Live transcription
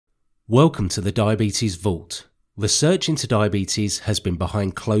Welcome to the Diabetes Vault. Research into diabetes has been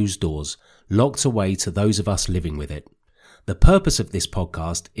behind closed doors, locked away to those of us living with it. The purpose of this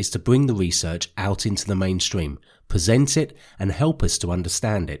podcast is to bring the research out into the mainstream, present it, and help us to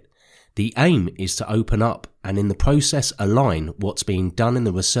understand it. The aim is to open up and in the process align what's being done in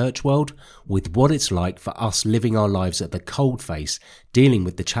the research world with what it's like for us living our lives at the coalface, dealing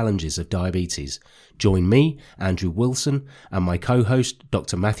with the challenges of diabetes. Join me, Andrew Wilson, and my co-host,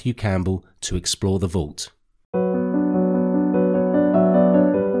 Dr. Matthew Campbell, to explore the vault.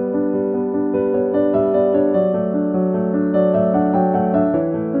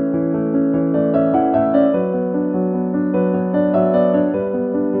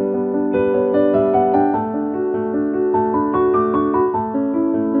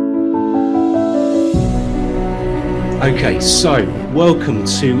 Okay, so welcome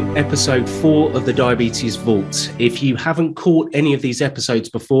to episode 4 of the Diabetes Vault. If you haven't caught any of these episodes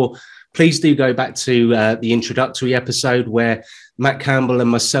before, please do go back to the introductory episode where Matt Campbell and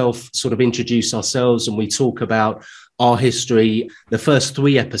myself sort of introduce ourselves and we talk about our history. The first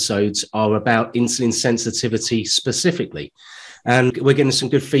 3 episodes are about insulin sensitivity specifically, and we're getting some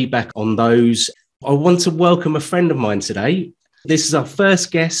good feedback on those. I want to welcome a friend of mine today. This is our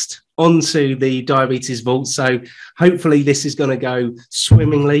first guest onto the Diabetes Vault, so hopefully this is going to go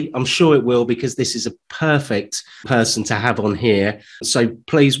swimmingly. I'm sure it will, because this is a perfect person to have on here. So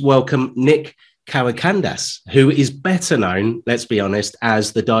please welcome Nick Karakandas, who is better known, let's be honest,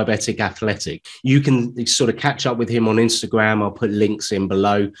 as the Diabetic Athletic. You can sort of catch up with him on Instagram. I'll put links in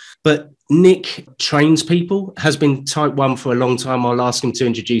below. But Nick trains people, has been type 1 for a long time. I'll ask him to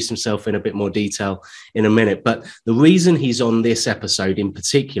introduce himself in a bit more detail in a minute. But the reason he's on this episode in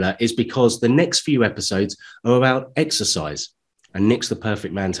particular is because the next few episodes are about exercise. And Nick's the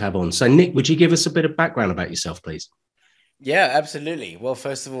perfect man to have on. So Nick, would you give us a bit of background about yourself, please? Yeah, absolutely. Well,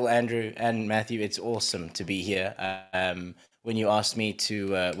 first of all, Andrew and Matthew, it's awesome to be here. When you asked me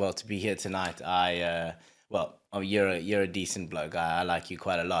to be here tonight, you're a decent bloke. I like you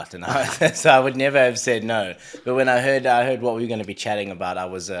quite a lot, and so I would never have said no. But when I heard what we were going to be chatting about, I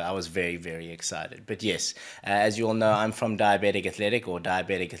was very, very excited. But yes, as you all know, I'm from Diabetic Athletic or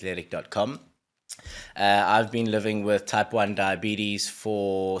diabeticathletic.com. I've been living with type 1 diabetes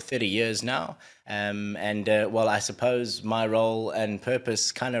for 30 years now. I suppose my role and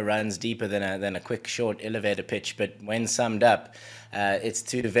purpose kind of runs deeper than a quick, short elevator pitch. But when summed up, it's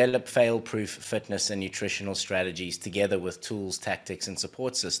to develop fail-proof fitness and nutritional strategies together with tools, tactics, and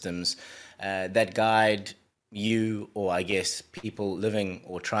support systems that guide you, or I guess people living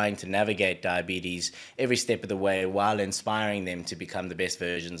or trying to navigate diabetes every step of the way, while inspiring them to become the best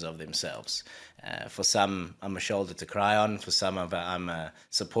versions of themselves. For some, I'm a shoulder to cry on. For some, I'm a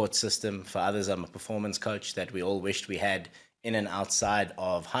support system. For others, I'm a performance coach that we all wished we had in and outside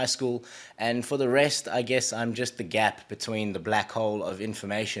of high school. And for the rest, I guess I'm just the gap between the black hole of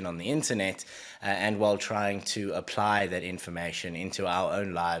information on the internet and while trying to apply that information into our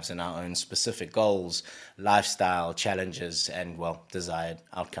own lives and our own specific goals, lifestyle challenges, and, desired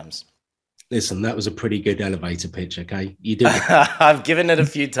outcomes. Listen, that was a pretty good elevator pitch, okay? You did. I've given it a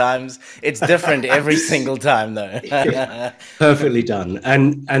few times. It's different every single time, though. Yeah, perfectly done.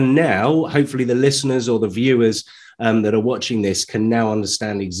 And now, hopefully the listeners or the viewers that are watching this can now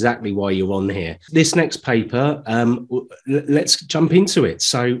understand exactly why you're on here. This next paper, let's jump into it.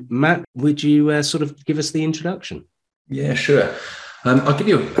 So, Matt, would you sort of give us the introduction? Yeah, sure. I'll give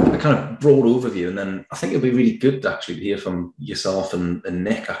you a kind of broad overview, and then I think it'll be really good actually to hear from yourself and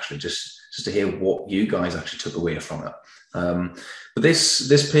Nick, actually, just to hear what you guys actually took away from it. But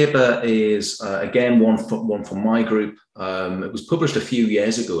this paper is, again, one from my group. It was published a few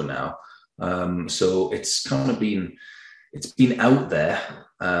years ago now. So it's kind of been out there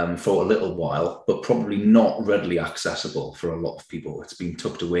for a little while, but probably not readily accessible for a lot of people. It's been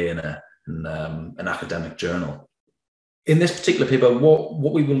tucked away in an academic journal. In this particular paper,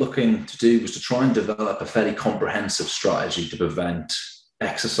 what we were looking to do was to try and develop a fairly comprehensive strategy to prevent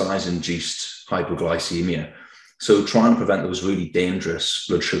exercise-induced hypoglycemia. So trying to prevent those really dangerous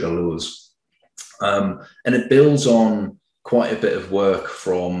blood sugar lows. And it builds on quite a bit of work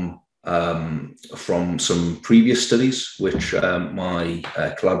from some previous studies, which my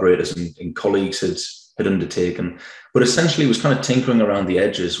collaborators and colleagues had undertaken, but essentially was kind of tinkering around the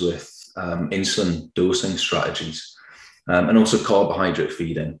edges with insulin dosing strategies and also carbohydrate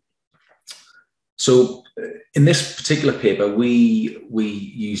feeding. So in this particular paper, we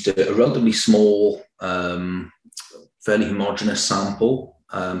used a relatively small, fairly homogeneous sample,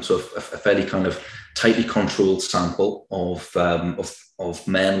 so a fairly kind of tightly controlled sample of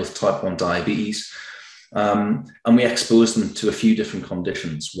men with type 1 diabetes. And we exposed them to a few different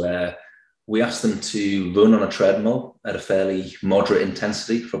conditions where we asked them to run on a treadmill at a fairly moderate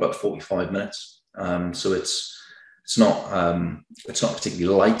intensity for about 45 minutes. So it's not a particularly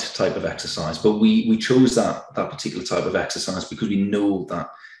light type of exercise, but we chose that particular type of exercise because we know that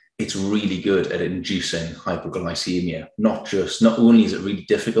it's really good at inducing hypoglycemia. Not only is it really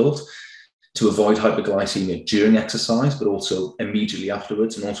difficult to avoid hypoglycemia during exercise, but also immediately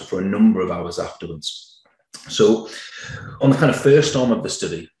afterwards, and also for a number of hours afterwards. So on the kind of first arm of the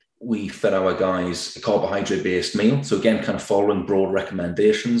study, we fed our guys a carbohydrate-based meal. So again, kind of following broad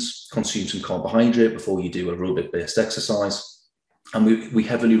recommendations, consume some carbohydrate before you do aerobic-based exercise. And we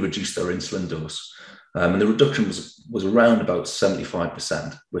heavily reduced their insulin dose. And the reduction was around about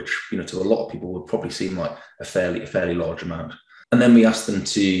 75%, which, to a lot of people would probably seem like a fairly large amount. And then we asked them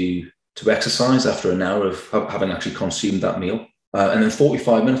to exercise after an hour of having actually consumed that meal. And then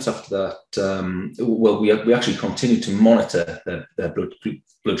 45 minutes after that, we actually continued to monitor their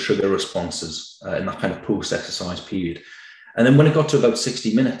blood sugar responses in that kind of post-exercise period. And then when it got to about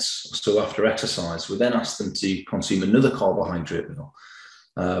 60 minutes or so after exercise, we then asked them to consume another carbohydrate meal.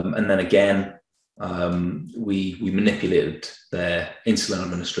 And then again, we manipulated their insulin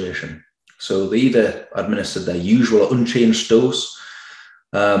administration. So they either administered their usual unchanged dose,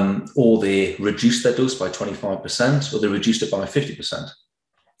 or they reduced their dose by 25%, or they reduced it by 50%.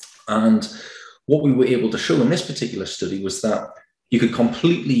 And what we were able to show in this particular study was that you could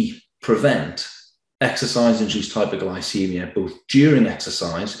completely prevent exercise-induced hypoglycemia both during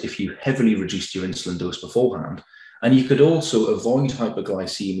exercise if you heavily reduced your insulin dose beforehand, and you could also avoid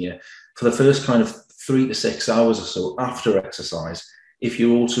hypoglycemia for the first kind of 3 to 6 hours or so after exercise if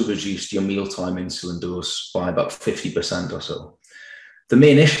you also reduced your mealtime insulin dose by about 50% or so. The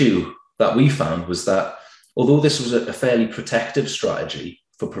main issue that we found was that although this was a fairly protective strategy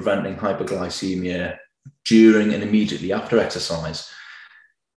for preventing hypoglycemia during and immediately after exercise,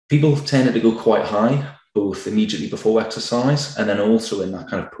 people tended to go quite high, both immediately before exercise and then also in that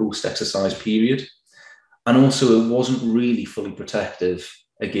kind of post-exercise period. And also it wasn't really fully protective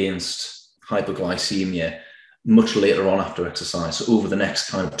against hypoglycemia much later on after exercise, so over the next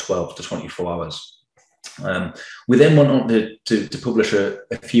kind of 12 to 24 hours. We then went on to publish a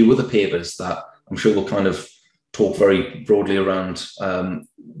few other papers that I'm sure we'll kind of talk very broadly around,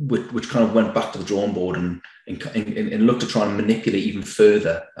 which kind of went back to the drawing board and looked to try and manipulate even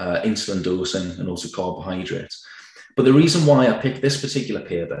further insulin dosing and also carbohydrates. But the reason why I picked this particular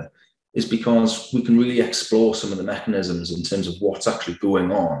paper is because we can really explore some of the mechanisms in terms of what's actually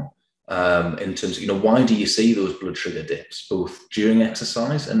going on, in terms of, why do you see those blood sugar dips, both during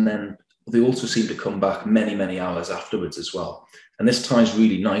exercise and then they also seem to come back many, many hours afterwards as well. And this ties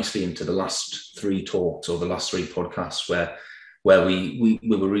really nicely into the last 3 talks or the last 3 podcasts where we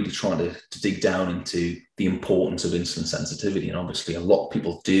were really trying to dig down into the importance of insulin sensitivity. And obviously a lot of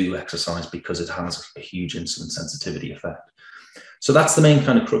people do exercise because it has a huge insulin sensitivity effect. So that's the main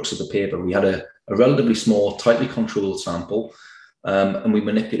kind of crux of the paper. We had a relatively small, tightly controlled sample, and we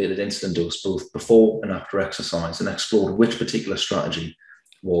manipulated insulin dose both before and after exercise and explored which particular strategy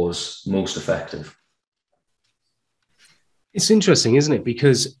was most effective. It's interesting, isn't it?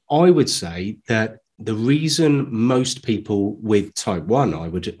 Because I would say that the reason most people with type 1, I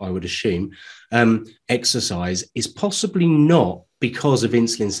would assume, exercise is possibly not because of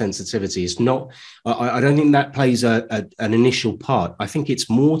insulin sensitivity. It's not. I don't think that plays an initial part. I think it's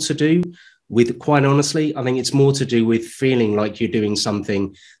more to do with, quite honestly, I think it's more to do with feeling like you're doing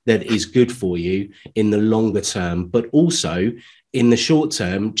something that is good for you in the longer term, but also in the short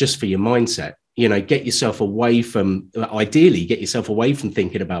term, just for your mindset. Get yourself away from, ideally, get yourself away from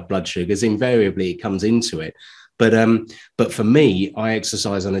thinking about blood sugars. Invariably, it comes into it. But for me, I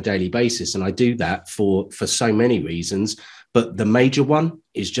exercise on a daily basis, and I do that for so many reasons. But the major one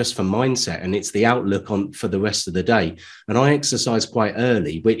is just for mindset, and it's the outlook for the rest of the day. And I exercise quite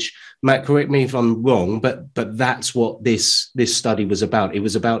early, which, Matt, correct me if I'm wrong, but that's what this study was about. It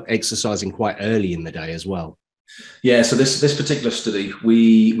was about exercising quite early in the day as well. Yeah, so this particular study,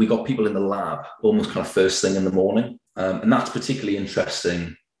 we got people in the lab almost kind of first thing in the morning. And that's particularly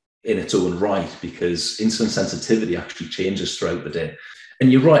interesting in its own right because insulin sensitivity actually changes throughout the day. And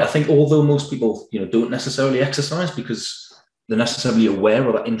you're right, I think although most people don't necessarily exercise because they're necessarily aware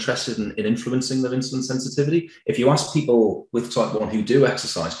or are interested in influencing their insulin sensitivity, if you ask people with type 1 who do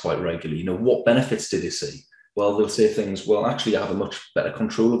exercise quite regularly, what benefits do they see? Well, they'll say things, well, actually I have a much better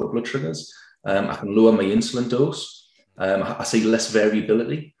control over blood sugars. I can lower my insulin dose. I see less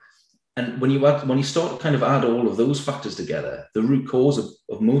variability. And when you start to kind of add all of those factors together, the root cause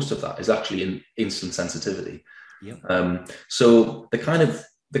of most of that is actually in insulin sensitivity. Yep. So the kind of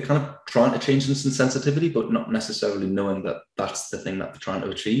they're kind of trying to change insulin sensitivity, but not necessarily knowing that that's the thing that they're trying to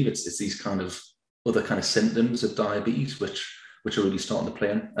achieve. It's these kind of other kind of symptoms of diabetes, which are really starting to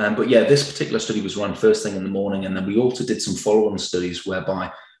play in. But yeah, this particular study was run first thing in the morning, and then we also did some follow-on studies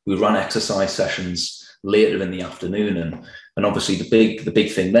whereby we ran exercise sessions later in the afternoon, and obviously the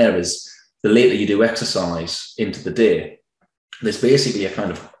big thing there is the later you do exercise into the day, there's basically a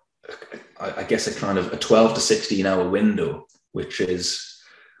kind of, I guess, a kind of a 12 to 16 hour window, which is,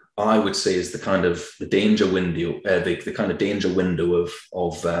 I would say, is the kind of the danger window, the kind of danger window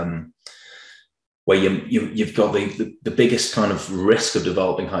of where you've got the biggest kind of risk of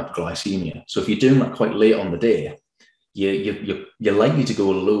developing hyperglycemia. So if you're doing that quite late on the day, you're likely to go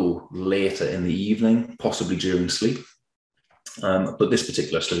low later in the evening, possibly during sleep. But this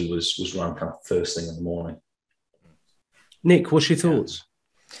particular study was run kind of first thing in the morning. Nick, what's your thoughts?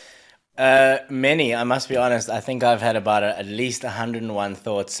 Many, I must be honest. I think I've had about at least 101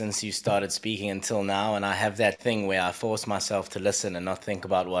 thoughts since you started speaking until now, and I have that thing where I force myself to listen and not think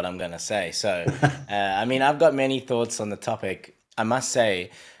about what I'm going to say. So, I mean, I've got many thoughts on the topic. I must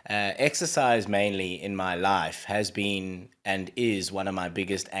say, exercise mainly in my life has been and is one of my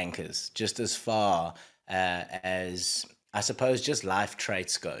biggest anchors, just as far as, I suppose, just life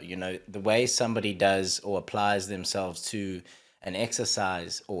traits go. You know, the way somebody does or applies themselves to an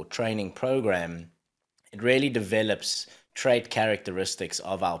exercise or training program, it really develops trait characteristics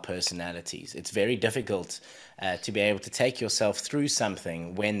of our personalities. It's very difficult to be able to take yourself through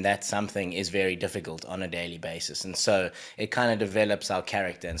something when that something is very difficult on a daily basis. And so it kind of develops our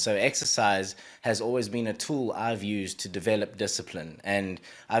character. And so exercise has always been a tool I've used to develop discipline. And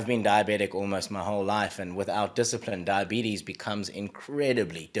I've been diabetic almost my whole life. And without discipline, diabetes becomes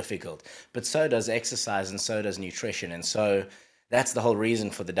incredibly difficult. But so does exercise, and so does nutrition. And so that's the whole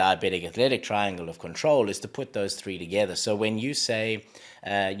reason for the diabetic athletic triangle of control, is to put those three together. So when you say,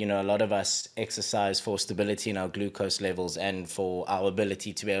 a lot of us exercise for stability in our glucose levels and for our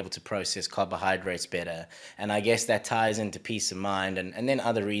ability to be able to process carbohydrates better, and I guess that ties into peace of mind and then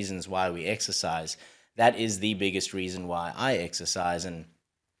other reasons why we exercise, that is the biggest reason why I exercise. And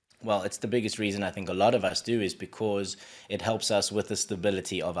well, it's the biggest reason I think a lot of us do, is because it helps us with the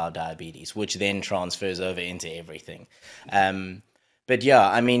stability of our diabetes, which then transfers over into everything. But yeah,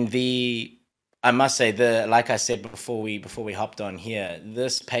 I mean, I must say, like I said before we hopped on here,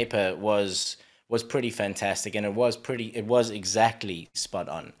 this paper was pretty fantastic, and it was exactly spot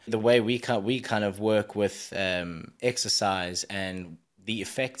on. The way we kind of work with exercise and the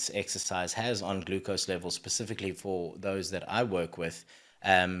effects exercise has on glucose levels, specifically for those that I work with,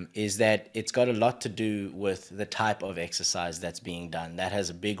 is that it's got a lot to do with the type of exercise that's being done. That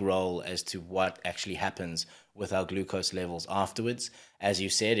has a big role as to what actually happens with our glucose levels afterwards. As you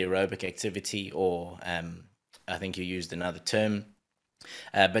said, aerobic activity, or I think you used another term,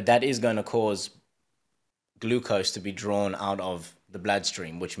 but that is going to cause glucose to be drawn out of the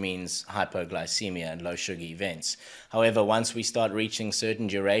bloodstream, which means hypoglycemia and low sugar events. However, once we start reaching certain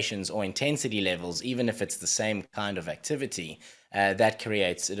durations or intensity levels, even if it's the same kind of activity, that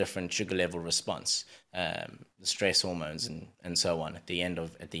creates a different sugar level response, the stress hormones and so on at the end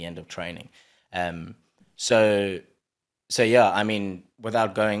of training. So yeah, I mean,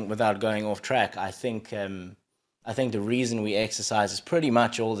 without going off track, I think the reason we exercise is pretty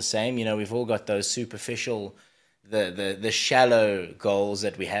much all the same. You know, we've all got those superficial, the shallow goals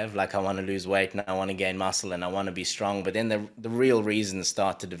that we have, like I want to lose weight and I want to gain muscle and I want to be strong. But then the real reasons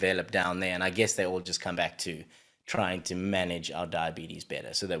start to develop down there, and I guess they all just come back to trying to manage our diabetes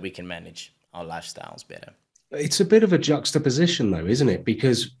better so that we can manage our lifestyles better. It's a bit of a juxtaposition, though, isn't it?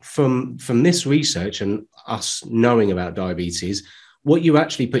 Because from this research and us knowing about diabetes, what you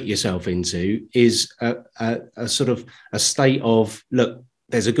actually put yourself into is a sort of a state of, look,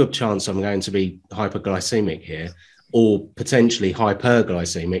 there's a good chance I'm going to be hypoglycemic here, or potentially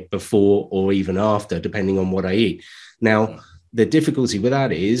hyperglycemic before or even after, depending on what I eat. Now, the difficulty with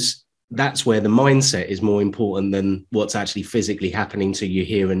that is that's where the mindset is more important than what's actually physically happening to you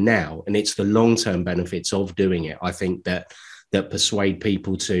here and now. And it's the long-term benefits of doing it, I think, that persuade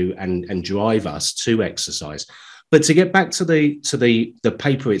people to and drive us to exercise. But to get back to the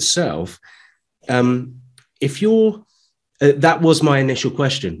paper itself, if you're that was my initial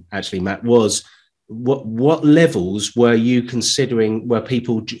question, actually, Matt, was what levels were you considering, were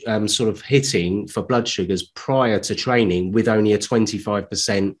people sort of hitting for blood sugars prior to training with only a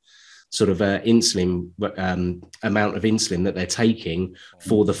 25% sort of insulin amount of insulin that they're taking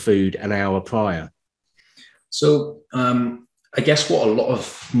for the food an hour prior? So I guess what a lot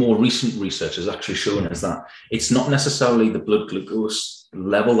of more recent research has actually shown is that it's not necessarily the blood glucose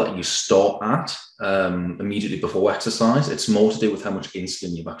level that you start at immediately before exercise. It's more to do with how much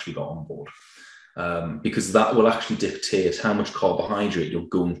insulin you've actually got on board. Because that will actually dictate how much carbohydrate you're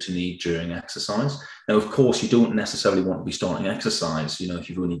going to need during exercise. Now, of course, you don't necessarily want to be starting exercise, if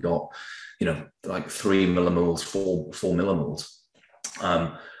you've only got, like 3 millimoles, 4 millimoles.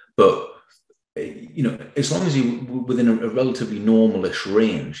 But, as long as you're within a relatively normalish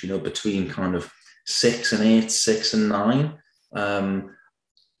range, between kind of 6 and 8, 6 and 9,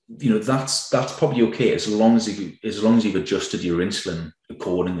 that's probably okay as long as you've adjusted your insulin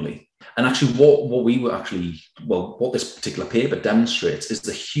accordingly. And actually, what this particular paper demonstrates is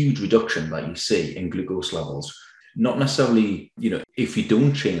the huge reduction that you see in glucose levels. Not necessarily, if you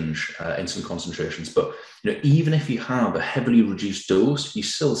don't change insulin concentrations, but even if you have a heavily reduced dose, you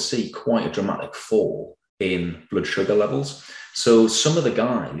still see quite a dramatic fall in blood sugar levels. So some of the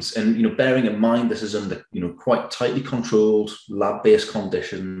guys, and bearing in mind this is under quite tightly controlled lab-based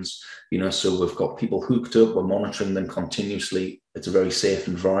conditions, so we've got people hooked up, we're monitoring them continuously. It's a very safe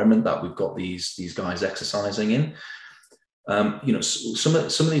environment that we've got these guys exercising in. Some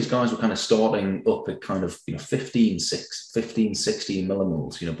of these guys were kind of starting up at kind of 15, 16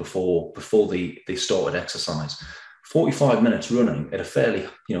 millimoles, before they started exercise. 45 minutes running at a fairly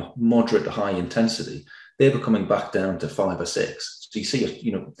moderate to high intensity, they were coming back down to 5 or 6. So you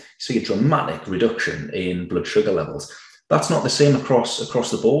see a dramatic reduction in blood sugar levels. That's not the same across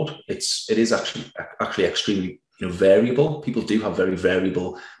the board. It is actually extremely variable. People do have very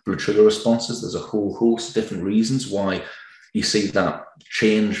variable blood sugar responses. There's a whole host of different reasons why you see that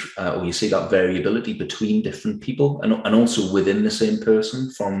change or you see that variability between different people and also within the same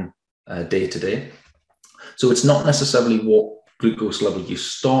person from day to day. So it's not necessarily what glucose level you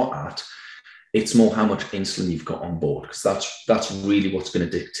start at. It's more how much insulin you've got on board, because that's really what's going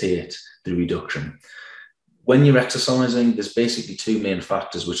to dictate the reduction. When you're exercising, there's basically 2 main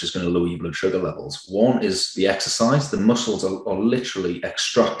factors which is going to lower your blood sugar levels. One is the exercise. The muscles are literally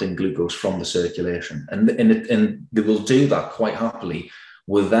extracting glucose from the circulation, and they will do that quite happily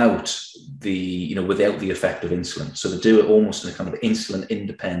without the effect of insulin. So they do it almost in a kind of insulin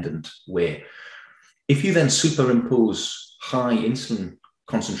independent way. If you then superimpose high insulin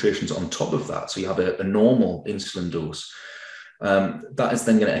concentrations on top of that, so you have a normal insulin dose, that is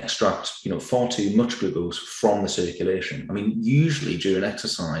then going to extract far too much glucose from the circulation. I mean, usually during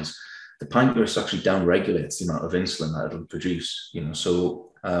exercise, the pancreas actually downregulates the amount of insulin that it'll produce.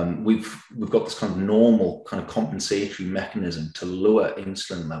 So we've got this kind of normal kind of compensatory mechanism to lower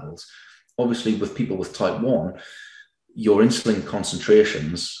insulin levels. Obviously, with people with type 1, your insulin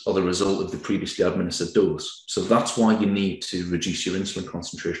concentrations are the result of the previously administered dose. So that's why you need to reduce your insulin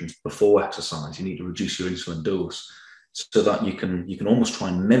concentrations before exercise. You need to reduce your insulin dose so that you can almost try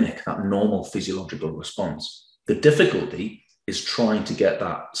and mimic that normal physiological response. The difficulty is trying to get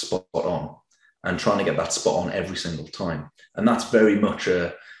that spot on and trying to get that spot on every single time. And that's very much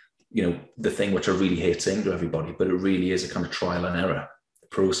the thing which I really hate saying to everybody, but it really is a kind of trial and error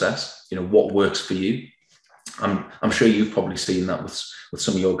process. What works for you. I'm sure you've probably seen that with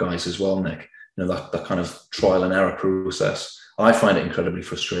some of your guys as well, Nick. That kind of trial and error process. I find it incredibly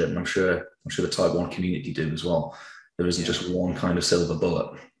frustrating. I'm sure the type 1 community do as well. There isn't just one kind of silver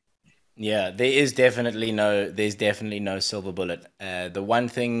bullet. Yeah, there's definitely no silver bullet.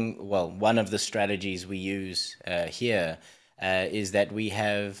 One of the strategies we use here is that we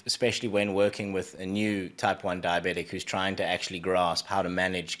have, especially when working with a new type 1 diabetic who's trying to actually grasp how to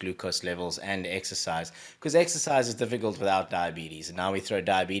manage glucose levels and exercise, because exercise is difficult without diabetes. And now we throw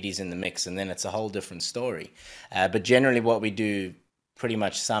diabetes in the mix and then it's a whole different story. But generally what we do, pretty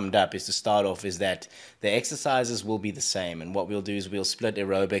much summed up, is to start off is that the exercises will be the same. And what we'll do is we'll split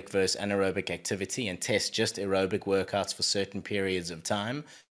aerobic versus anaerobic activity and test just aerobic workouts for certain periods of time,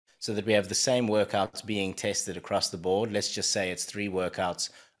 so that we have the same workouts being tested across the board. Let's just say it's 3 workouts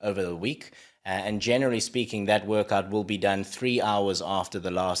over the week. And generally speaking, that workout will be done 3 hours after the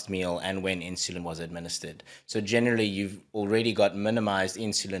last meal and when insulin was administered. So generally, you've already got minimized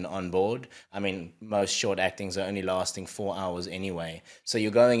insulin on board. I mean, most short actings are only lasting 4 hours anyway. So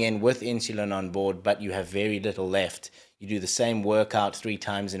you're going in with insulin on board, but you have very little left. You do the same workout 3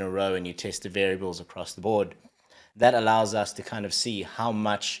 times in a row and you test the variables across the board. That allows us to kind of see how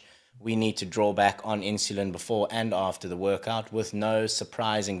much we need to draw back on insulin before and after the workout with no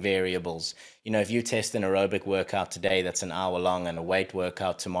surprising variables. If you test an aerobic workout today that's an hour long and a weight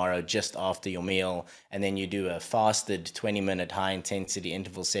workout tomorrow just after your meal, and then you do a fasted 20-minute high-intensity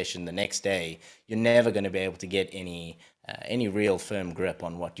interval session the next day, you're never going to be able to get any real firm grip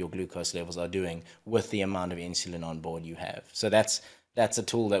on what your glucose levels are doing with the amount of insulin on board you have. So that's a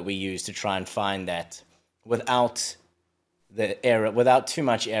tool that we use to try and find that without the error without too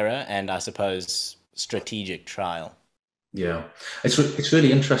much error, and I suppose strategic trial. Yeah, it's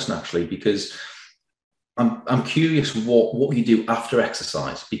really interesting actually, because I'm curious what you do after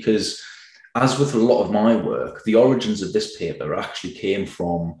exercise, because as with a lot of my work, the origins of this paper actually came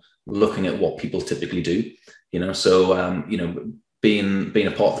from looking at what people typically do. So being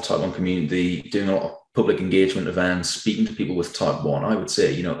a part of the type 1 community, doing a lot of public engagement events, speaking to people with type 1, I would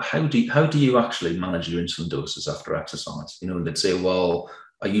say, how do you actually manage your insulin doses after exercise? And they'd say, well,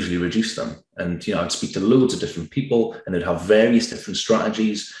 I usually reduce them. And, I'd speak to loads of different people and they'd have various different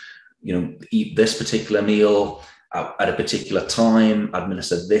strategies, eat this particular meal at a particular time,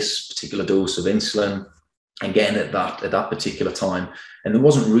 administer this particular dose of insulin, again at that particular time. And there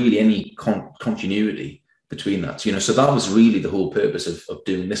wasn't really any continuity between that. So that was really the whole purpose of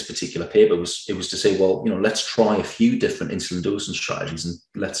doing this particular paper. It was to say, well, let's try a few different insulin dosing strategies and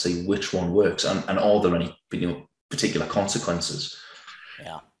let's see which one works, and are there any particular consequences.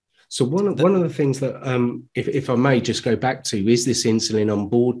 Yeah. So one of the things that, if I may just go back to, is this insulin on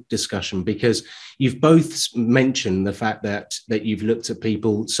board discussion, because you've both mentioned the fact that you've looked at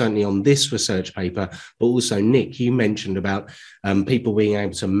people, certainly on this research paper, but also Nick, you mentioned about people being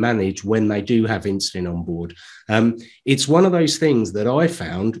able to manage when they do have insulin on board. It's one of those things that I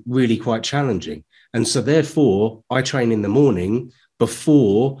found really quite challenging. And so therefore I train in the morning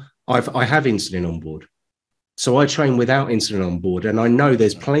before I have insulin on board. So I train without insulin on board, and I know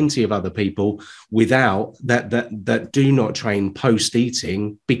there's plenty of other people without that do not train post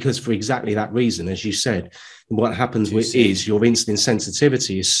eating, because for exactly that reason, as you said, what happens is your insulin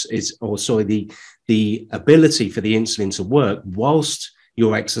sensitivity the ability for the insulin to work whilst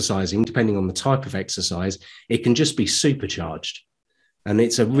you're exercising, depending on the type of exercise, it can just be supercharged. And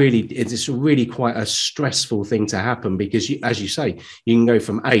it's really quite a stressful thing to happen, because as you say, you can go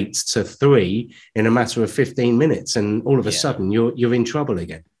from 8 to 3 in a matter of 15 minutes, and all of a sudden you're in trouble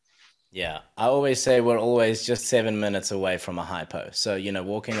again. Yeah, I always say we're always just 7 minutes away from a hypo. So,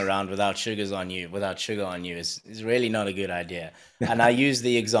 walking around without sugar on you is really not a good idea. And I use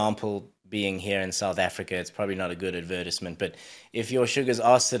the example, being here in South Africa, it's probably not a good advertisement, but if your sugars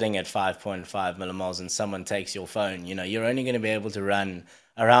are sitting at 5.5 millimoles and someone takes your phone, you're only going to be able to run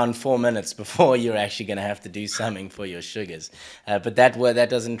around 4 minutes before you're actually going to have to do something for your sugars. But that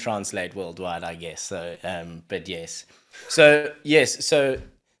doesn't translate worldwide, I guess. So, but yes. So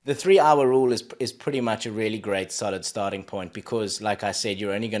the 3-hour rule is pretty much a really great solid starting point, because like I said,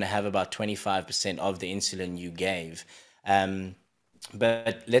 you're only going to have about 25% of the insulin you gave.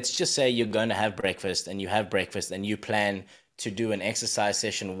 But let's just say you're going to have breakfast, and you plan to do an exercise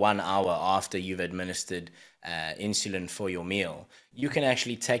session 1 hour after you've administered insulin for your meal. You can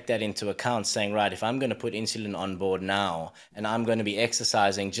actually take that into account, saying, right, if I'm going to put insulin on board now and I'm going to be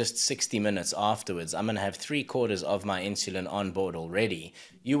exercising just 60 minutes afterwards, I'm going to have 3/4 of my insulin on board already.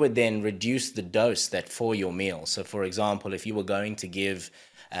 You would then reduce the dose that for your meal. So for example, if you were going to give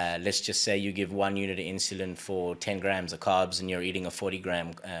let's just say you give 1 unit of insulin for 10 grams of carbs and you're eating a 40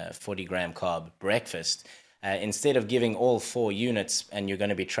 gram carb breakfast. Instead of giving all 4 units and you're going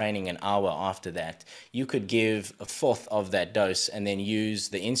to be training an hour after that, you could give a fourth of that dose and then use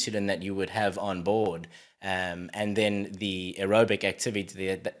the insulin that you would have on board. And then the aerobic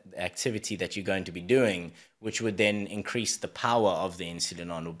activity that you're going to be doing, which would then increase the power of the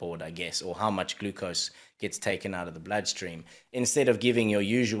insulin on board, I guess, or how much glucose gets taken out of the bloodstream, instead of giving your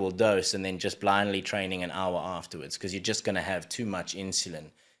usual dose and then just blindly training an hour afterwards, because you're just going to have too much insulin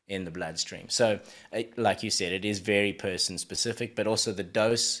in the bloodstream. So like you said, it is very person specific, but also the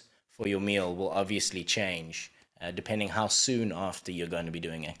dose for your meal will obviously change depending how soon after you're going to be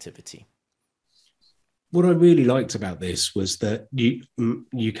doing activity. What I really liked about this was that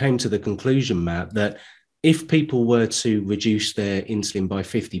you came to the conclusion, Matt, that if people were to reduce their insulin by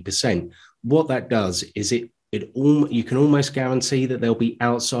 50%, what that does is you can almost guarantee that they'll be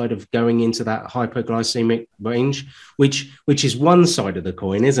outside of going into that hypoglycemic range, which is one side of the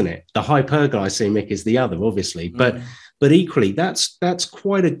coin, isn't it? The hyperglycemic is the other, obviously. But equally, that's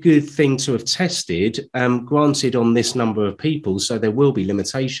quite a good thing to have tested, granted on this number of people, so there will be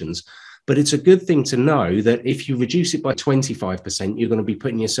limitations. But it's a good thing to know that if you reduce it by 25%, you're going to be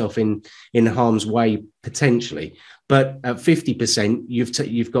putting yourself in harm's way potentially. But at 50%,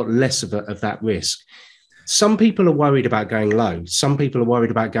 you've got less of that risk. Some people are worried about going low. Some people are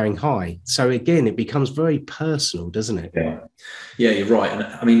worried about going high. So again, it becomes very personal, doesn't it? Yeah, you're right. And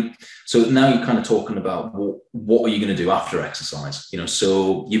I mean, so now you're kind of talking about what are you going to do after exercise?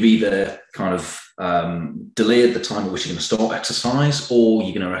 So you've either kind of delayed the time at which you're going to start exercise, or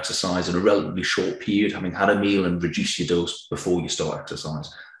you're going to exercise in a relatively short period, having had a meal, and reduce your dose before you start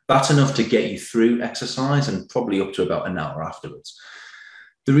exercise. That's enough to get you through exercise and probably up to about an hour afterwards.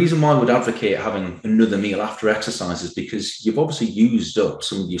 The reason why I would advocate having another meal after exercise is because you've obviously used up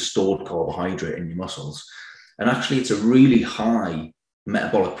some of your stored carbohydrate in your muscles. And actually, it's a really high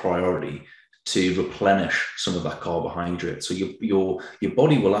metabolic priority to replenish some of that carbohydrate. So your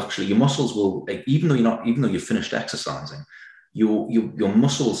body will actually, your muscles will, even though you've finished exercising, your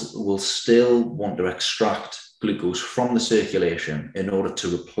muscles will still want to extract glucose from the circulation in order to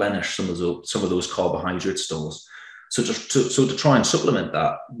replenish some of those carbohydrate stores. So to try and supplement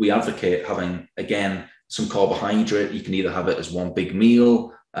that, we advocate having, again, some carbohydrate. You can either have it as one big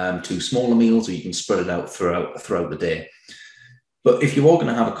meal, two smaller meals, or you can spread it out throughout the day. But if you are going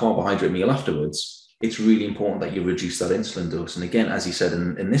to have a carbohydrate meal afterwards, it's really important that you reduce that insulin dose. And again, as you said,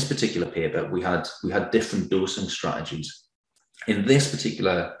 in this particular paper, we had different dosing strategies. In this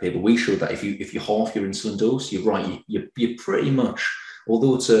particular paper, we showed that if you half your insulin dose, you're right, you're pretty much,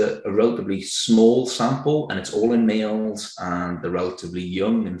 although it's a relatively small sample and it's all in males and they're relatively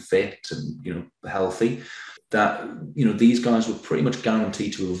young and fit and healthy, that these guys were pretty much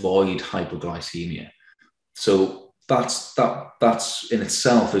guaranteed to avoid hypoglycemia. So that's in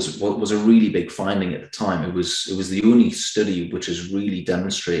itself was a really big finding at the time. It was the only study which has really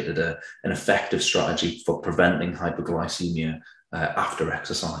demonstrated an effective strategy for preventing hypoglycemia after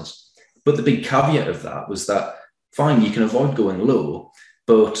exercise. But the big caveat of that was that, fine, you can avoid going low,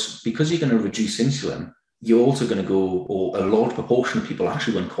 but because you're going to reduce insulin, you're also going to go, or a large proportion of people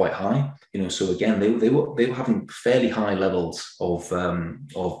actually went quite high. So again, they were having fairly high levels of having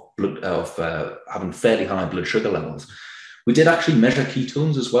fairly high blood sugar levels. We did actually measure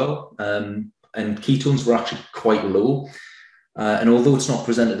ketones as well, and ketones were actually quite low. And although it's not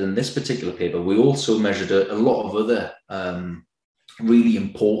presented in this particular paper, we also measured a lot of other really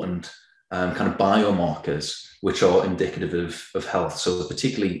important kind of biomarkers which are indicative of health. So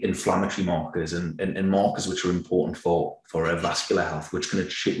particularly inflammatory markers and markers which are important for vascular health, which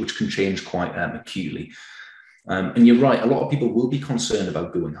can change quite acutely. And you're right, a lot of people will be concerned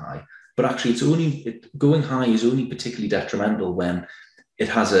about going high, but actually going high is only particularly detrimental when it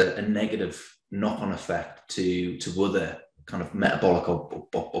has a negative knock-on effect to other kind of metabolic or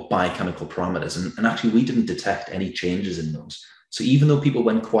biochemical parameters. And actually, we didn't detect any changes in those. So even though people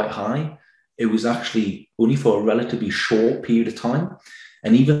went quite high, it was actually only for a relatively short period of time.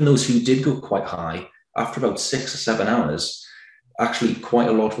 And even those who did go quite high, after about 6 or 7 hours, actually quite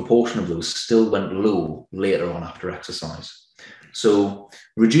a large proportion of those still went low later on after exercise. So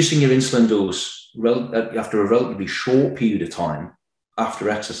reducing your insulin dose after a relatively short period of time after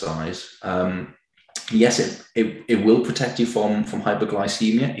exercise, yes, it will protect you from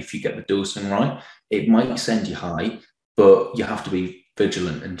hypoglycemia if you get the dosing right. It might send you high, but you have to be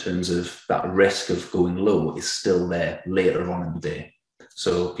vigilant in terms of that risk of going low is still there later on in the day.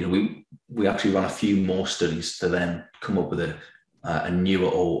 So, we actually ran a few more studies to then come up with a newer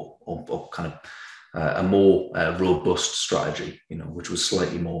or kind of a more robust strategy, which was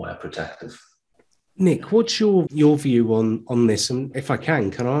slightly more protective. Nick, what's your view on this? And if I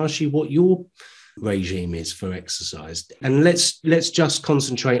can I ask you what your regime is for exercise? And let's just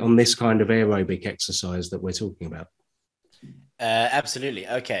concentrate on this kind of aerobic exercise that we're talking about. Absolutely.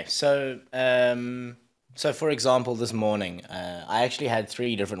 Okay. So for example, this morning, I actually had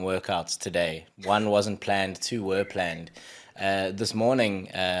 3 different workouts today. One wasn't planned, 2 were planned. This morning,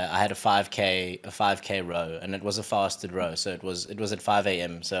 I had a 5K row, and it was a fasted row. So it was at 5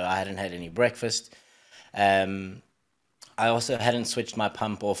 a.m. So I hadn't had any breakfast. I also hadn't switched my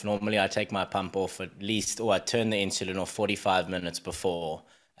pump off. Normally, I take my pump off I turn the insulin off 45 minutes before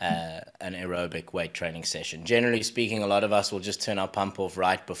an aerobic weight training session. Generally speaking, a lot of us will just turn our pump off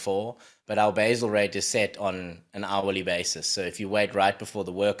right before, but our basal rate is set on an hourly basis. So if you wait right before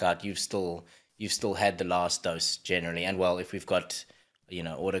the workout, you've still had the last dose generally. And well, if we've got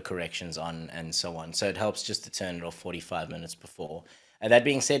auto corrections on and so on, so it helps just to turn it off 45 minutes before. And that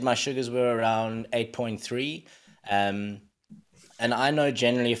being said, my sugars were around 8.3. And I know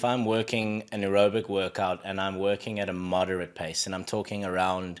generally if I'm working an aerobic workout and I'm working at a moderate pace, and I'm talking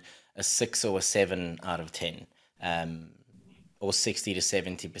around a 6 or a 7 out of 10, or 60 to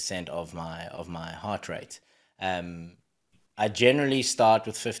 70% of my heart rate, I generally start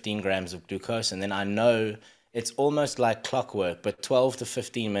with 15 grams of glucose, and then I know it's almost like clockwork, but 12 to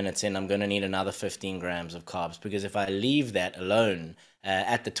 15 minutes in, I'm going to need another 15 grams of carbs, because if I leave that alone,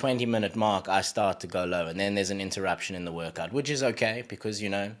 at the 20-minute mark, I start to go low, and then there's an interruption in the workout, which is okay, because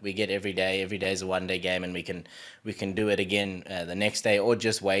we get every day is a one-day game, and we can do it again the next day, or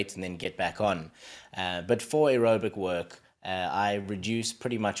just wait and then get back on. But for aerobic work, I reduce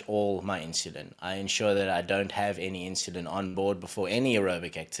pretty much all my insulin. I ensure that I don't have any insulin on board before any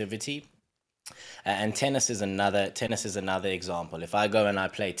aerobic activity. And tennis is another example. If I go and I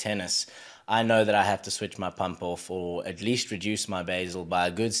play tennis, I know that I have to switch my pump off or at least reduce my basal by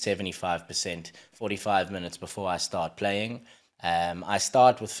a good 75%, 45 minutes before I start playing. I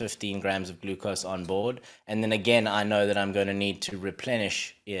start with 15 grams of glucose on board, and then again, I know that I'm going to need to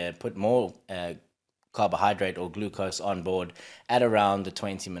replenish, put more carbohydrate or glucose on board at around the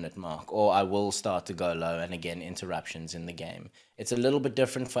 20-minute mark, or I will start to go low, and again, interruptions in the game. It's a little bit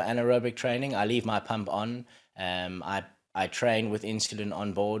different for anaerobic training. I leave my pump on. I train with insulin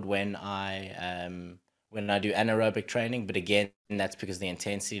on board when I do anaerobic training, but again, that's because the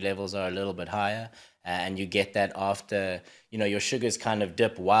intensity levels are a little bit higher, and you get that after, your sugars kind of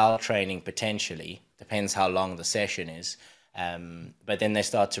dip while training potentially, depends how long the session is, but then they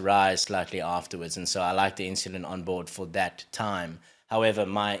start to rise slightly afterwards, and so I like the insulin on board for that time. However,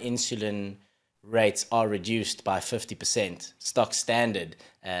 my insulin rates are reduced by 50% stock standard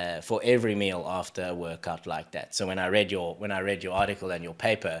for every meal after a workout like that. So when I read your article and your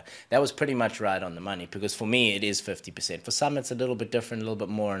paper, that was pretty much right on the money, because for me it is 50%. For some it's a little bit different, a little bit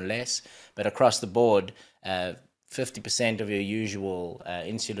more and less, but across the board, 50% of your usual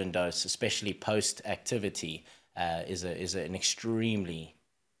insulin dose, especially post activity, is an extremely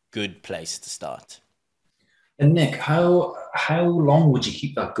good place to start. And Nick, how long would you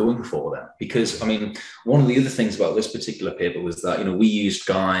keep that going for then? Because one of the other things about this particular paper was that we used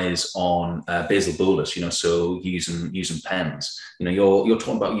guys on basal bolus, so using pens. You're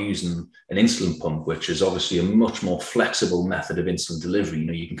talking about using an insulin pump, which is obviously a much more flexible method of insulin delivery.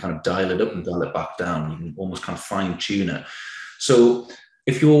 You can kind of dial it up and dial it back down. You can almost kind of fine tune it. So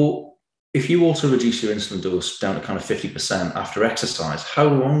if you also reduce your insulin dose down to kind of 50% after exercise, how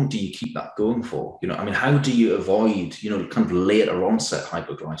long do you keep that going for? How do you avoid, kind of later onset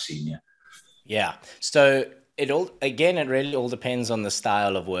hypoglycemia? Yeah. So it really all depends on the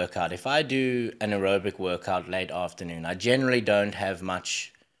style of workout. If I do an aerobic workout late afternoon, I generally don't have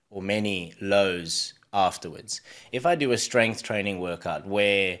much or many lows afterwards. If I do a strength training workout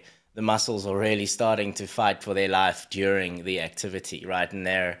where the muscles are really starting to fight for their life during the activity, right, and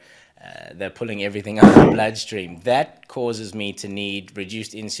they're pulling everything out of the bloodstream, that causes me to need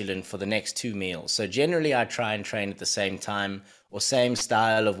reduced insulin for the next 2 meals. So generally I try and train at the same time or same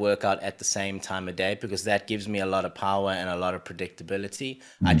style of workout at the same time of day, because that gives me a lot of power and a lot of predictability.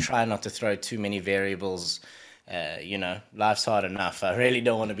 I try not to throw too many variables. Life's hard enough. I really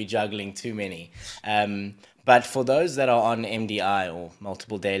don't want to be juggling too many. But for those that are on MDI or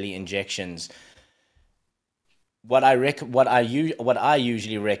multiple daily injections, what I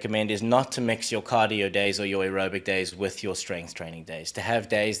usually recommend is not to mix your cardio days or your aerobic days with your strength training days. To have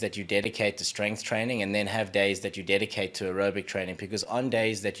days that you dedicate to strength training and then have days that you dedicate to aerobic training, because on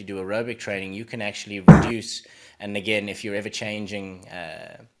days that you do aerobic training, you can actually reduce. And again, if you're ever changing,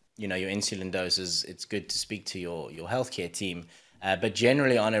 your insulin doses, it's good to speak to your healthcare team. But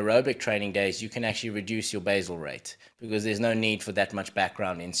generally on aerobic training days, you can actually reduce your basal rate because there's no need for that much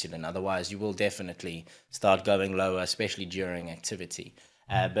background insulin. Otherwise, you will definitely start going lower, especially during activity.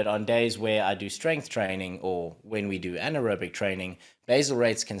 But on days where I do strength training or when we do anaerobic training, basal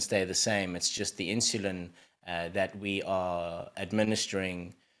rates can stay the same. It's just the insulin that we are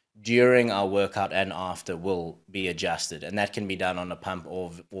administering during our workout and after will be adjusted, and that can be done on a pump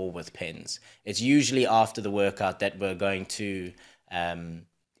or with pens. It's usually after the workout that we're going to,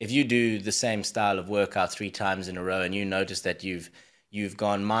 if you do the same style of workout 3 times in a row and you notice that you've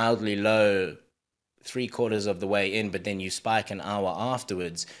gone mildly low 3/4 of the way in, but then you spike an hour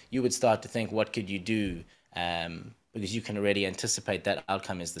afterwards, you would start to think, what could you do? Because you can already anticipate that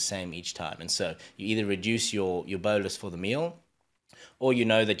outcome is the same each time. And so you either reduce your bolus for the meal, or you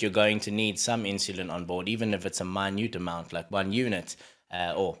know that you're going to need some insulin on board, even if it's a minute amount, like 1 unit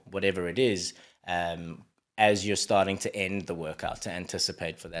or whatever it is, as you're starting to end the workout to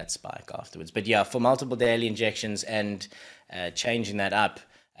anticipate for that spike afterwards. But yeah, for multiple daily injections and changing that up,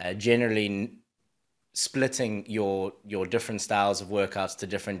 generally splitting your different styles of workouts to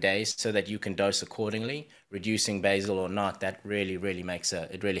different days so that you can dose accordingly, reducing basal or not, that really, really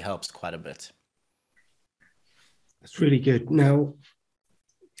it really helps quite a bit. That's really good. Now,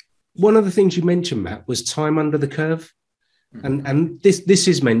 one of the things you mentioned, Matt, was time under the curve. And this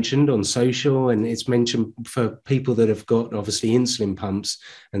is mentioned on social, and it's mentioned for people that have got obviously insulin pumps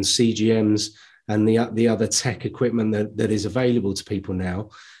and CGMs and the other tech equipment that is available to people now.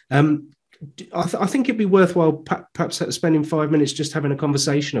 I think it'd be worthwhile perhaps spending 5 minutes just having a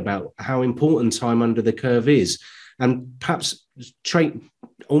conversation about how important time under the curve is, and perhaps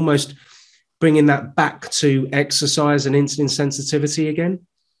almost bringing that back to exercise and insulin sensitivity again?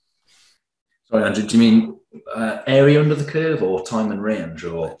 Sorry, Andrew, do you mean area under the curve or time and range?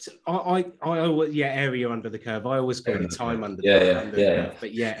 Or area under the curve. I always call it time under the curve.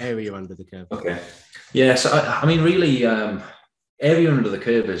 But area under the curve. Okay. Yeah, so I mean, really, area under the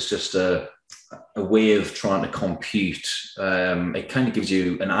curve is just a way of trying to compute. It kind of gives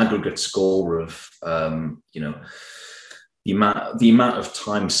you an aggregate score of, the amount of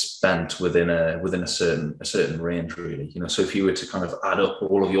time spent within a certain range, really. So if you were to kind of add up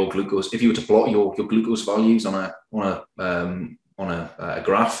all of your glucose, if you were to plot your glucose values on a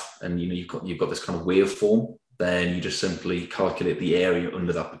graph, and you've got this kind of waveform, then you just simply calculate the area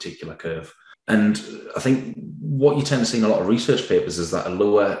under that particular curve. And I think what you tend to see in a lot of research papers is that a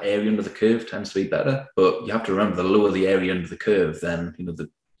lower area under the curve tends to be better. But you have to remember, the lower the area under the curve, then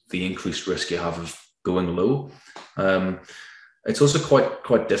the increased risk you have of going low. It's also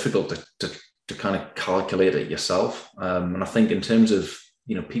quite difficult to kind of calculate it yourself. And I think in terms of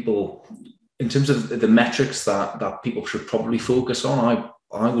people, in terms of the metrics that people should probably focus on,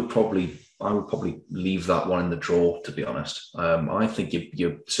 I would probably leave that one in the drawer, to be honest. I think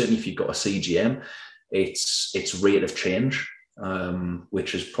you certainly, if you've got a CGM, it's rate of change,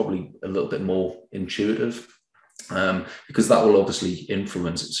 which is probably a little bit more intuitive, because that will obviously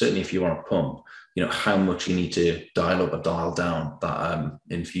influence, certainly if you're on a pump, how much you need to dial up or dial down that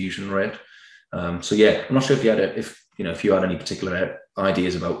infusion rate. So yeah, I'm not sure if you had any particular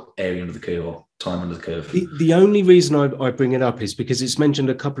ideas about area under the curve or time under the curve. The only reason I bring it up is because it's mentioned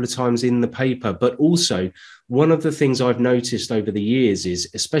a couple of times in the paper, but also one of the things I've noticed over the years is,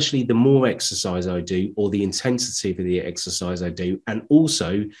 especially the more exercise I do, or the intensity of the exercise I do, and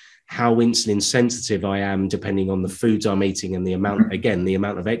also how insulin sensitive I am depending on the foods I'm eating and the amount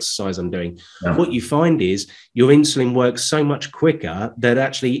of exercise I'm doing. Yeah. What you find is your insulin works so much quicker that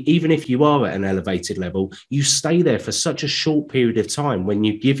actually, even if you are at an elevated level, you stay there for such a short period of time when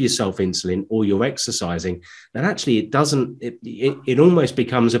you give yourself insulin or you're exercising, that actually it almost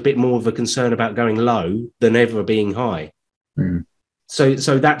becomes a bit more of a concern about going low than ever being high. Mm. So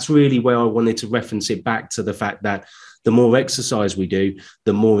that's really where I wanted to reference it back to the fact that the more exercise we do,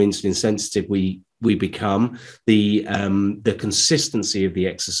 the more insulin sensitive we become. The consistency of the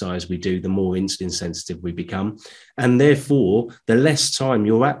exercise we do, the more insulin sensitive we become. And therefore, the less time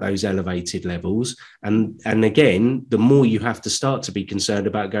you're at those elevated levels. And again, the more you have to start to be concerned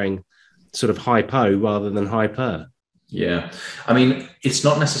about going sort of hypo rather than hyper. Yeah. I mean, it's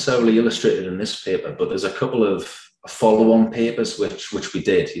not necessarily illustrated in this paper, but there's a couple of follow-on papers which we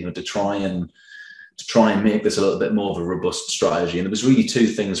did, to try and make this a little bit more of a robust strategy. And there was really two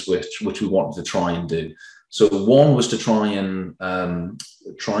things which we wanted to try and do. So one was to try and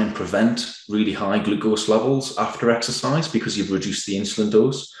prevent really high glucose levels after exercise, because you've reduced the insulin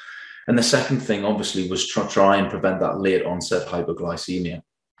dose. And the second thing, obviously, was try and prevent that late onset hypoglycemia.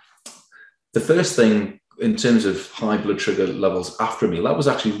 The first thing, in terms of high blood sugar levels after a meal, that was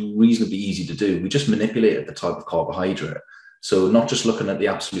actually reasonably easy to do. We just manipulated the type of carbohydrate. So not just looking at the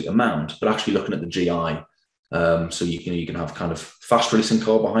absolute amount, but actually looking at the GI. So you can have kind of fast releasing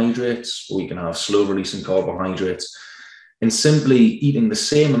carbohydrates, or you can have slow releasing carbohydrates, and simply eating the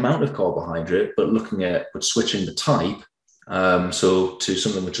same amount of carbohydrate, but switching the type. So to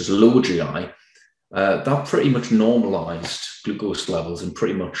something which is low GI, that pretty much normalized glucose levels in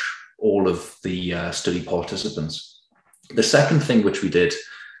pretty much all of the study participants. The second thing which we did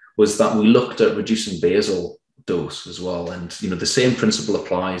was that we looked at reducing basal dose as well, and the same principle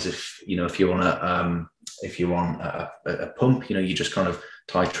applies if you're on a pump. You just kind of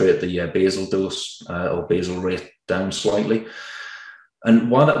titrate the basal dose or basal rate down slightly. And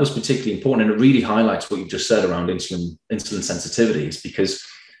why that was particularly important, and it really highlights what you've just said around insulin sensitivity, is because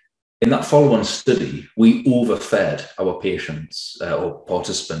in that follow-on study, we overfed our patients or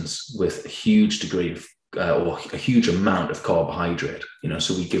participants with a huge degree of or a huge amount of carbohydrate.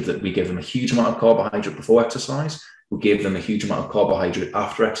 So we give them a huge amount of carbohydrate before exercise. We gave them a huge amount of carbohydrate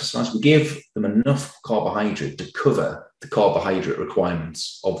after exercise. We gave them enough carbohydrate to cover the carbohydrate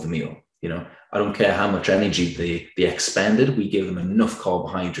requirements of the meal. I don't care how much energy they expended. We gave them enough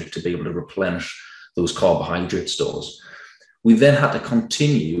carbohydrate to be able to replenish those carbohydrate stores. We then had to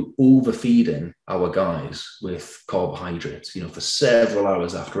continue overfeeding our guys with carbohydrates, for several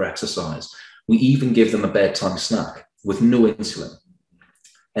hours after exercise. We even give them a bedtime snack with no insulin.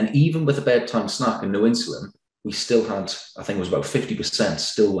 And even with a bedtime snack and no insulin, we still had, I think it was about 50%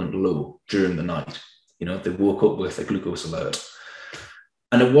 still went low during the night. They woke up with a glucose alert.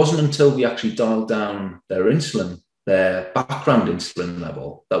 And it wasn't until we actually dialed down their background insulin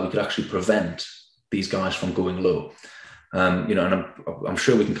level, that we could actually prevent these guys from going low. And I'm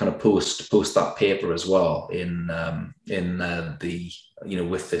sure we can kind of post that paper as well in the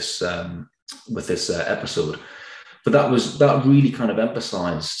with this episode. But that really kind of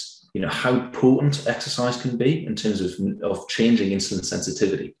emphasized, how potent exercise can be in terms of changing insulin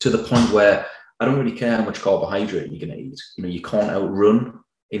sensitivity to the point where I don't really care how much carbohydrate you're going to eat. You can't outrun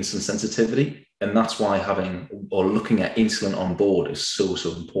insulin sensitivity, and that's why having or looking at insulin on board is so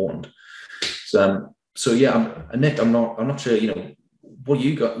important. So yeah, Nick, I'm not sure. What do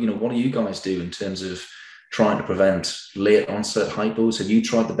you guys do in terms of trying to prevent late onset hypos? Have you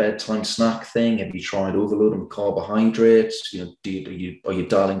tried the bedtime snack thing? Have you tried overloading with carbohydrates? Are you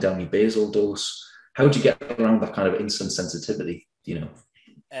dialing down your basal dose? How do you get around that kind of insulin sensitivity?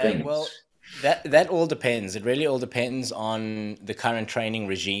 Things? Well, that all depends. It really all depends on the current training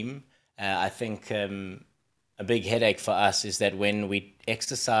regime. I think a big headache for us is that when we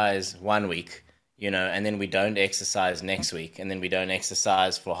exercise one week, and then we don't exercise next week, and then we don't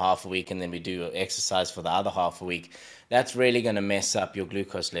exercise for half a week, and then we do exercise for the other half a week, that's really going to mess up your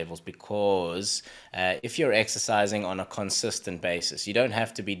glucose levels, because if you're exercising on a consistent basis, you don't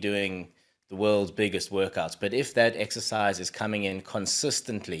have to be doing the world's biggest workouts, but if that exercise is coming in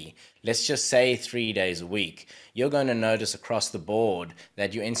consistently, let's just say 3 days a week, you're going to notice across the board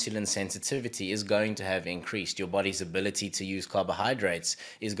that your insulin sensitivity is going to have increased. Your body's ability to use carbohydrates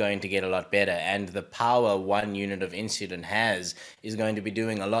is going to get a lot better, and the power 1 unit of insulin has is going to be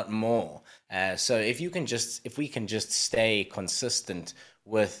doing a lot more. So if we can just stay consistent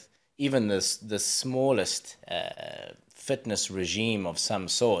with even the smallest fitness regime of some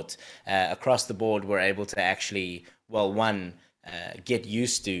sort, across the board, we're able to actually, get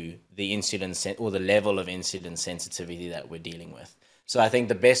used to the insulin or the level of insulin sensitivity that we're dealing with. So I think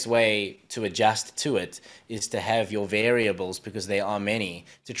the best way to adjust to it is to have your variables, because there are many,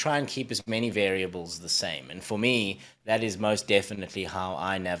 to try and keep as many variables the same. And for me, that is most definitely how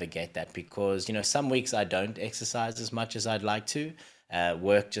I navigate that, because, some weeks I don't exercise as much as I'd like to.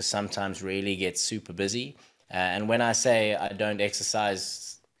 Work just sometimes really gets super busy. And when I say I don't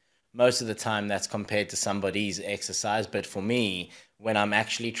exercise, most of the time that's compared to somebody's exercise. But for me, when I'm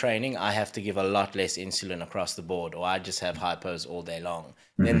actually training, I have to give a lot less insulin across the board, or I just have hypos all day long.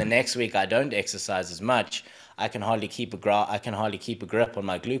 Mm-hmm. Then the next week I don't exercise as much. I can hardly keep a grip on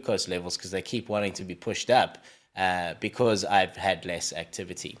my glucose levels, because they keep wanting to be pushed up because I've had less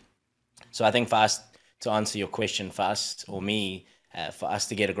activity. So I think for us, to answer your question, for us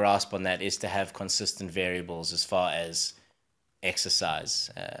to get a grasp on that is to have consistent variables as far as exercise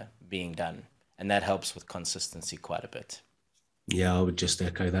being done. And that helps with consistency quite a bit. Yeah, I would just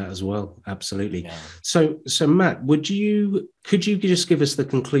echo that as well. Absolutely. Yeah. So Matt, could you just give us the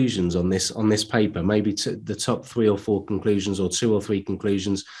conclusions on this paper, maybe to the top 3 or 4 conclusions, or 2 or 3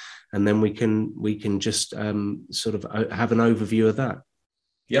 conclusions, and then we can just sort of have an overview of that.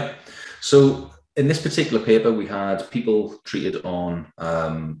 Yeah. So in this particular paper, we had people treated on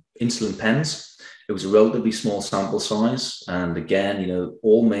insulin pens. It was a relatively small sample size. And again,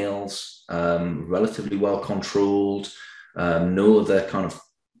 all males, relatively well controlled, no other kind of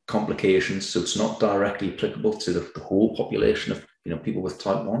complications. So it's not directly applicable to the whole population of people with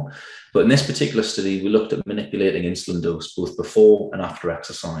type 1. But in this particular study, we looked at manipulating insulin dose both before and after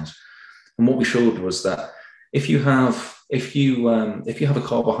exercise. And what we showed was that if you have a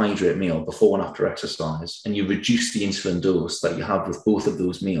carbohydrate meal before and after exercise, and you reduce the insulin dose that you have with both of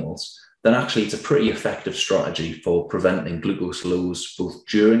those meals, then actually it's a pretty effective strategy for preventing glucose lows both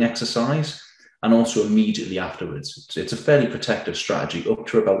during exercise and also immediately afterwards. So it's a fairly protective strategy up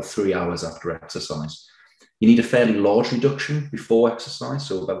to about 3 hours after exercise. You need a fairly large reduction before exercise,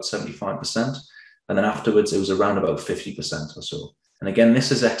 so about 75%. And then afterwards, it was around about 50% or so. And again,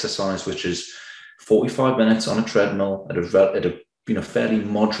 this is exercise which is 45 minutes on a treadmill at a fairly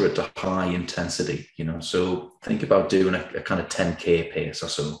moderate to high intensity. So think about doing a kind of 10K pace or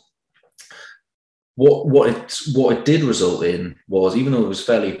so. What it did result in was, even though it was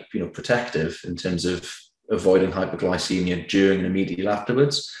fairly protective in terms of avoiding hypoglycemia during and immediately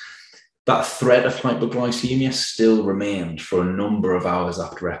afterwards, that threat of hypoglycemia still remained for a number of hours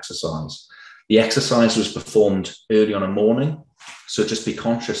after exercise. The exercise was performed early on in the morning, so just be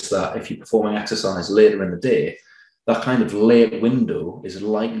conscious that if you're performing exercise later in the day, that kind of late window is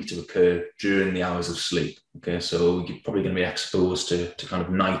likely to occur during the hours of sleep. Okay, so you're probably going to be exposed to kind of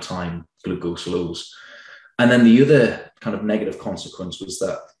nighttime glucose lows. And then the other kind of negative consequence was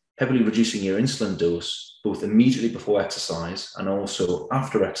that heavily reducing your insulin dose, both immediately before exercise and also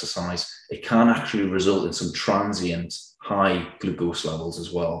after exercise, it can actually result in some transient high glucose levels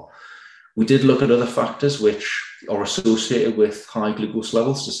as well. We did look at other factors which or associated with high glucose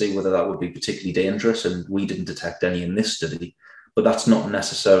levels to see whether that would be particularly dangerous. And we didn't detect any in this study. But that's not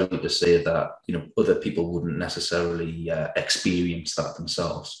necessarily to say that, you know, other people wouldn't necessarily experience that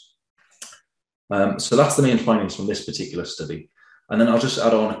themselves. So that's the main findings from this particular study. And then I'll just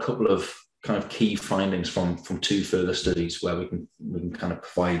add on a couple of kind of key findings from two further studies where we can kind of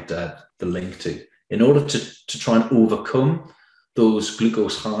provide the link to. In order to try and overcome those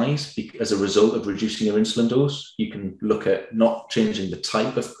glucose highs as a result of reducing your insulin dose, you can look at not changing the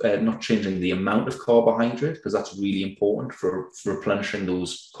type of, not changing the amount of carbohydrate, because that's really important for replenishing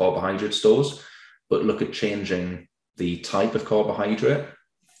those carbohydrate stores, but look at changing the type of carbohydrate.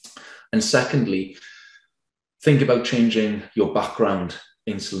 And secondly, think about changing your background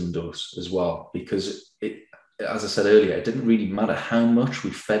insulin dose as well, because as I said earlier, it didn't really matter how much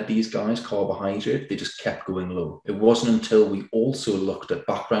we fed these guys carbohydrate, they just kept going low. It wasn't until we also looked at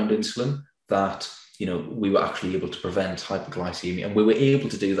background insulin that, you know, we were actually able to prevent hypoglycemia. And we were able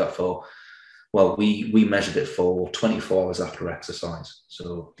to do that for, well, we measured it for 24 hours after exercise.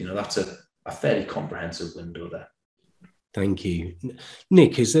 So, you know, that's a fairly comprehensive window there. Thank you.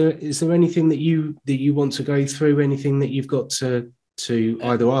 Nick, is there anything that you want to go through, anything that you've got to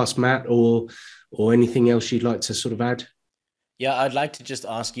either ask Matt or anything else you'd like to sort of add? Yeah, I'd like to just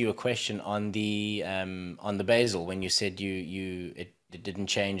ask you a question on the basal. When you said it didn't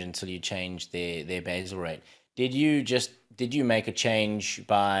change until you changed their basal rate. Did you make a change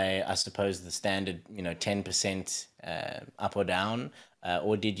by, I suppose, the standard, you know, 10% up or down,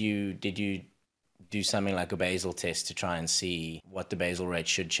 or did you do something like a basal test to try and see what the basal rate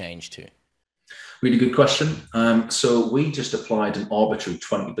should change to? Really good question. So we just applied an arbitrary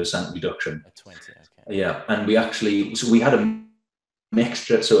 20% reduction. 20, okay. Yeah, and we had a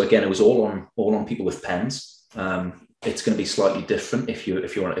mixture. So again, it was all on people with pens. It's going to be slightly different if you're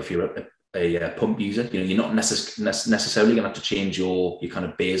a pump user. You know, you're not necessarily going to have to change your kind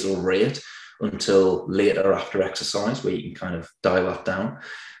of basal rate until later after exercise, where you can kind of dial that down.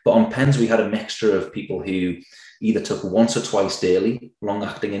 But on pens, we had a mixture of people who either took once or twice daily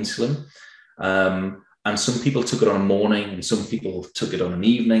long-acting insulin. And some people took it on a morning, and some people took it on an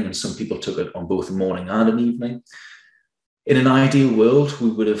evening, and some people took it on both a morning and an evening. In an ideal world,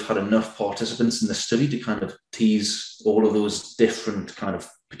 we would have had enough participants in the study to kind of tease all of those different kind of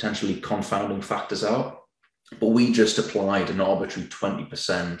potentially confounding factors out. But we just applied an arbitrary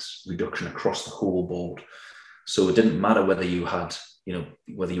 20% reduction across the whole board. So it didn't matter whether you had, you know,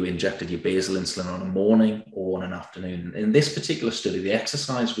 whether you injected your basal insulin on a morning or on an afternoon. In this particular study, the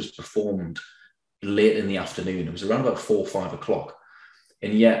exercise was performed late in the afternoon. It was around about 4 or 5 o'clock.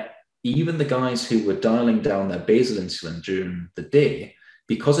 And yet, even the guys who were dialing down their basal insulin during the day,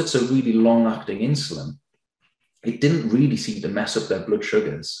 because it's a really long-acting insulin, it didn't really seem to mess up their blood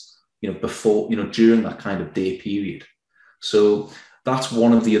sugars, you know, before, you know, during that kind of day period. So that's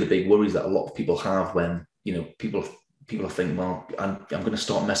one of the other big worries that a lot of people have when, you know, people think, well, I'm going to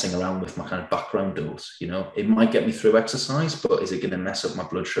start messing around with my kind of background dose. You know, it might get me through exercise, but is it going to mess up my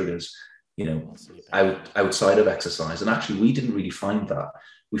blood sugars, you know, outside of exercise? And actually, we didn't really find that.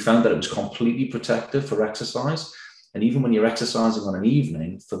 We found that it was completely protective for exercise. And even when you're exercising on an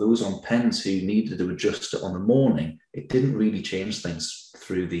evening, for those on pens who needed to adjust it on the morning, it didn't really change things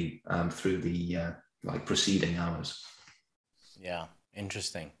through the like preceding hours. Yeah,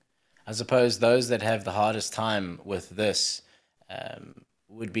 interesting. I suppose those that have the hardest time with this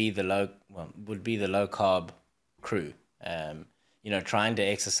would be the low carb crew. You know, trying to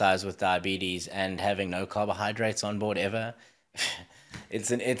exercise with diabetes and having no carbohydrates on board ever.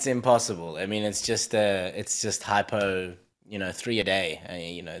 It's impossible. I mean, it's just hypo, you know, 3 a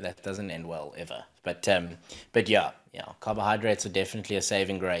day. You know, that doesn't end well ever. But yeah, carbohydrates are definitely a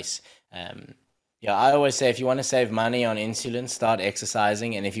saving grace. Yeah, I always say if you want to save money on insulin, start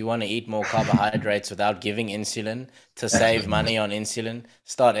exercising, and if you want to eat more carbohydrates without giving insulin to save money on insulin,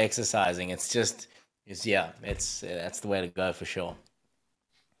 start exercising. That's the way to go for sure.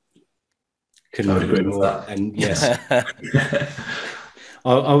 Couldn't agree with that. And yes.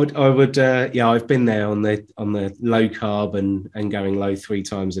 I would. I've been there on the low carb and going low 3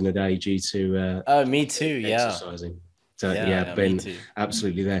 times in a day due to. Me too. Exercising. So been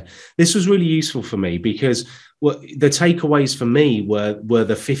absolutely there. This was really useful for me because the takeaways for me were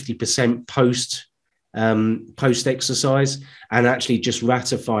the 50% post exercise, and actually just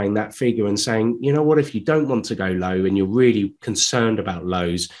ratifying that figure and saying, you know what, if you don't want to go low and you're really concerned about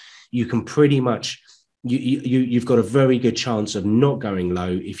lows, you can pretty much. You've got a very good chance of not going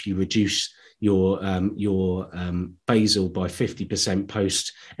low if you reduce your basal by 50%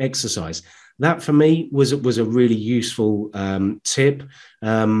 post exercise. that for me was a really useful tip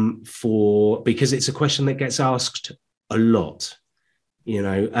because it's a question that gets asked a lot.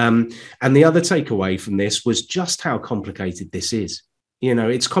 And the other takeaway from this was just how complicated this is.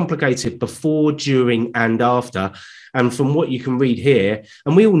 It's complicated before, during, and after. And from what you can read here,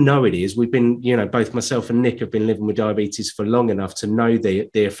 and we all know it is, we've been, both myself and Nick have been living with diabetes for long enough to know the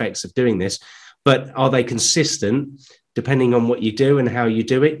effects of doing this. But are they consistent? Depending on what you do and how you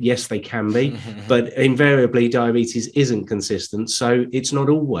do it, yes, they can be. But invariably, diabetes isn't consistent. So it's not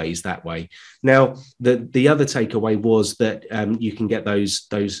always that way. Now, the other takeaway was that you can get those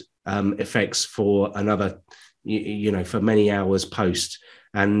effects for another for many hours post,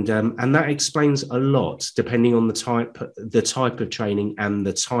 and that explains a lot depending on the type of training and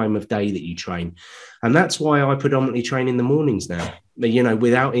the time of day that you train. And that's why I predominantly train in the mornings now,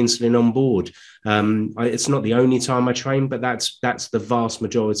 without insulin on board. It's not the only time I train, but that's the vast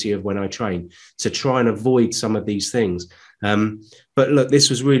majority of when I train, to try and avoid some of these things. But look, this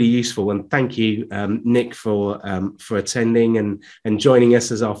was really useful, and thank you, Nick, for attending and joining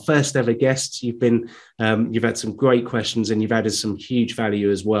us as our first ever guest. You've had some great questions, and you've added some huge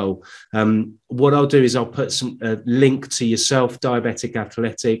value as well. What I'll do is I'll put a link to yourself, Diabetic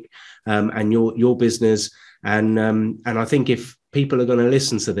Athletic, and your business, and I think if people are going to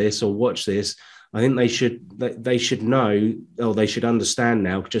listen to this or watch this, I think they should know, or they should understand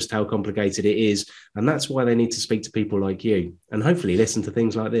now just how complicated it is. And that's why they need to speak to people like you and hopefully listen to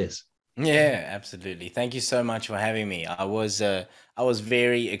things like this. Yeah, absolutely. Thank you so much for having me. I was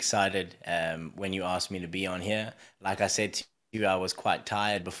very excited when you asked me to be on here. Like I said to you, I was quite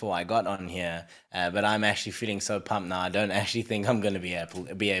tired before I got on here, but I'm actually feeling so pumped now. I don't actually think I'm going to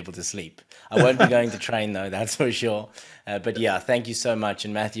be able to sleep. I won't be going to train though, that's for sure. But yeah, thank you so much.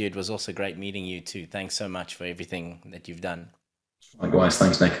 And Matthew, it was also great meeting you too. Thanks so much for everything that you've done. Likewise,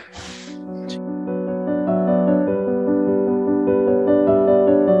 thanks, Nick.